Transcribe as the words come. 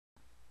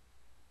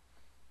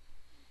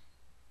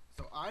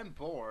I'm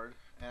bored,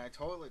 and I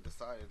totally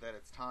decided that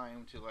it's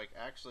time to like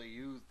actually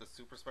use the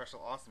super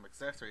special awesome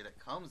accessory that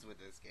comes with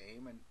this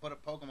game and put a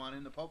Pokemon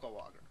in the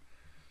Pokewalker.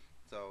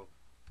 So,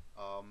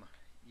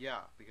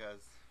 yeah,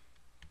 because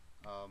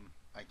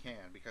I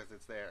can because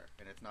it's there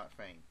and it's not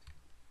faint.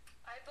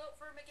 I vote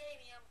for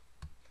Meganium.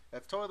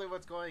 That's totally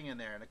what's going in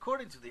there. And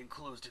according to the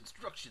enclosed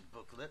instruction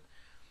booklet,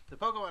 the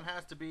Pokemon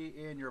has to be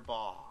in your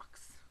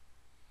box.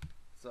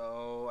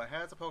 So I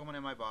had the Pokemon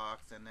in my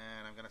box, and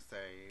then I'm gonna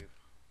save.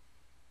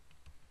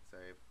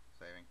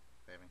 Saving.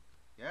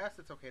 Yes,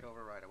 it's okay to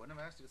override. I wouldn't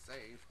have asked you to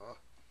save. Oh,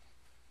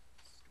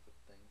 stupid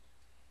thing.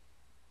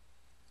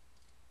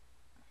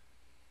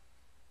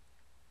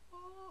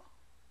 Oh,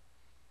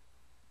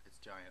 it's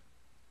giant.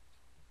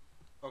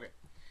 Okay,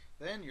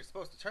 then you're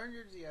supposed to turn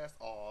your DS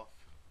off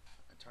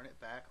and turn it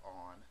back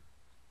on.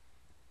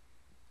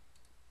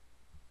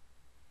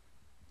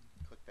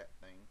 Click that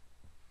thing.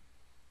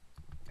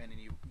 And then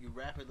you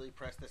rapidly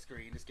press the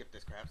screen to skip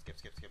this crap. Skip.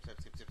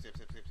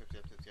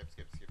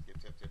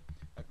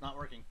 That's not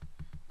working.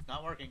 It's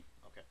not working.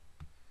 Okay.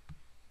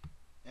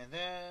 And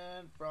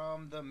then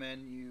from the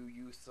menu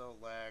you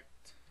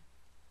select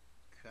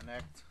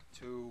connect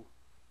to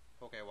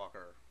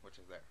Pokewalker, which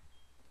is there.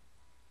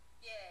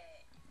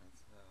 Yay.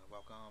 That's,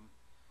 welcome.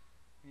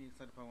 You can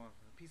send a Pokemon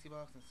from the PC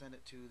box and send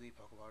it to the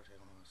Pokewalker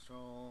table on the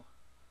stroll.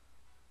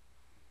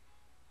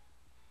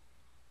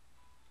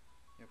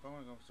 Your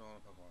Pokemon goes to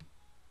Pokemon.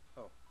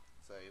 Oh,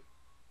 save.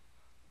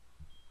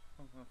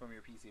 From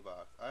your PC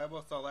box. I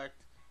will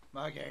select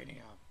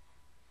Meganium.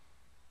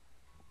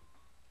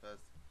 Because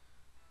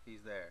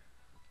he's there.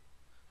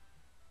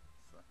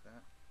 Select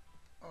that.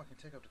 Oh, I can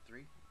take up to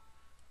 3.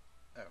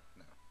 Oh,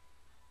 no.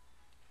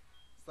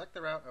 Select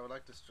the route I would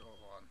like to stroll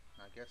on.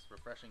 I guess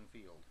refreshing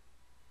field.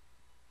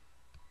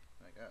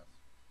 I guess.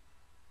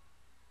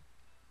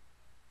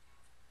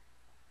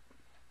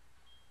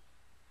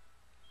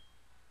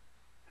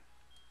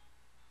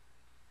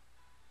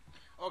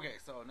 Okay,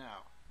 so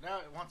now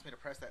it wants me to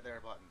press that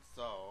there button.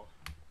 So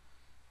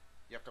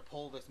you have to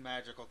pull this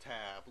magical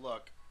tab.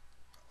 Look,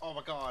 oh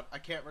my God, I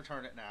can't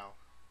return it now.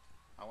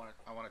 I want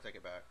to take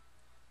it back.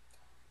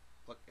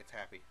 Look, it's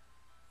happy.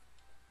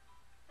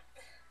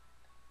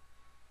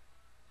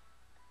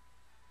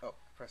 Oh,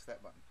 press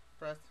that button.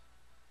 Press.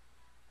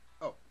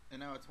 Oh,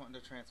 and now it's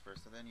wanting to transfer.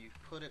 So then you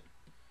put it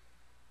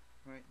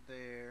right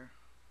there.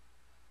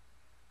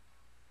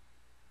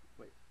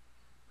 Wait.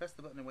 Press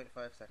the button and wait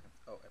 5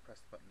 seconds. Oh, I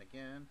pressed the button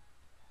again.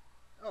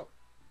 Oh,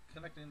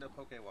 connecting to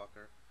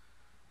Pokewalker.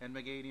 And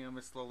Meganium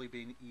is slowly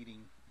being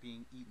eaten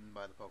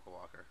by the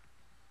Pokewalker.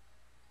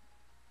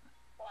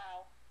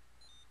 Wow.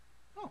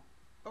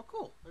 Oh,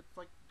 cool. It's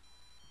like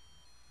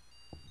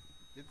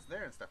it's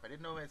there and stuff. I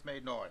didn't know it's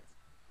made noise.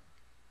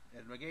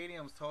 And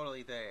Meganium's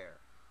totally there.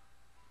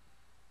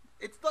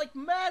 It's like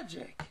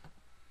magic.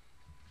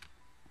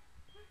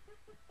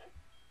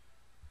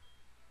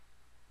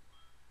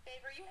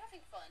 Babe, are you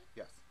having fun?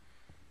 Yes.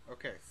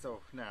 Okay,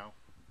 so now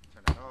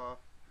turn that off.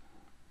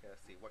 Okay,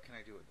 let's see. What can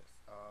I do with this?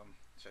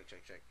 Shake.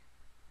 Shakety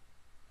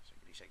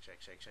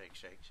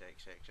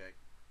shake.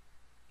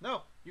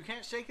 No, you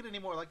can't shake it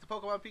anymore like the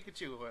Pokemon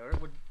Pikachu, where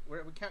it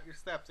would count your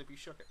steps if you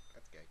shook it.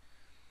 That's gay.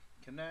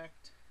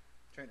 Connect.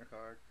 Trainer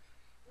card.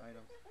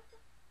 Items.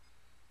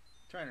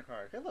 Trainer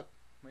card. Hey, look,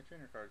 my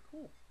trainer card.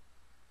 Cool.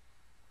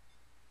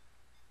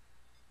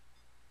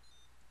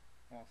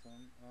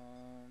 Awesome.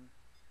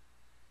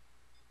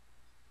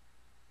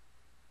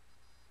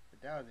 The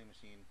dowsing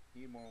machine.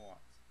 Need more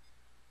watts.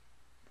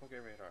 Poke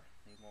radar.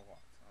 Need more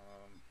watts.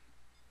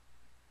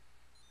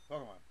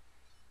 Pokemon.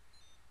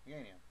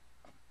 Meganium.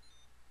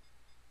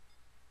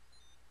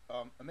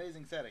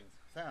 Amazing settings.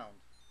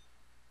 Sound.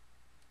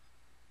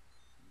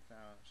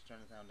 Just turn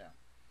the sound down.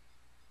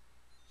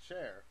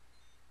 Share.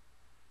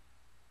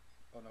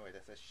 Oh no, wait,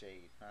 that says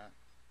shade, huh?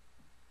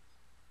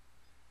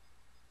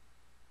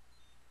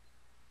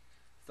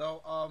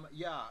 So,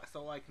 yeah,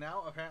 so like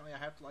now apparently I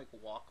have to like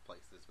walk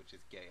places, which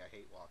is gay. I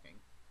hate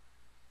walking.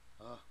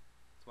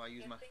 That's why I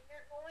use Good my thing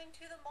you're going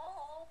to the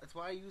mall. That's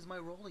why I use my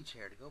rolly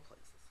chair to go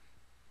places.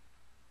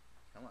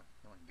 Come on,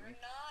 give You're me.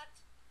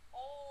 not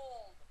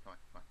old. Come on.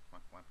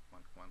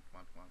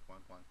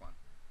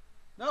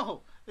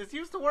 No! This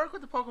used to work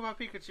with the Pokemon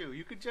Pikachu.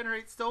 You could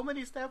generate so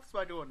many steps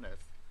by doing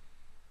this.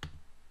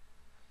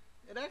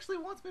 It actually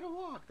wants me to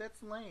walk.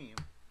 That's lame.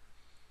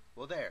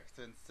 Well, there.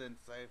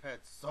 Since I've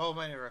had so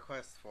many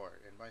requests for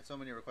it, and by so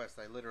many requests,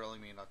 I literally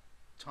mean a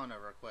ton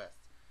of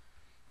requests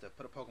to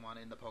put a Pokemon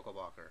in the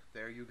Pokewalker.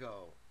 There you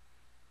go.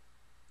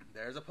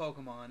 There's a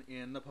Pokemon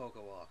in the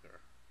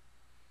Pokewalker.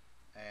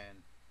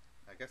 And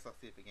I guess I'll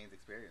see if it gains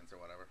experience or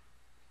whatever.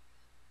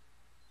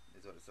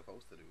 Is what it's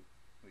supposed to do.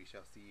 We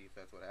shall see if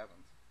that's what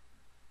happens.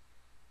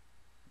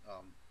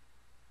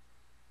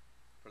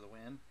 For the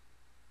win?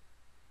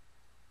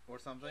 Or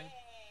something?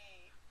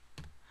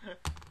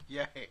 Yay.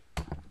 Yay.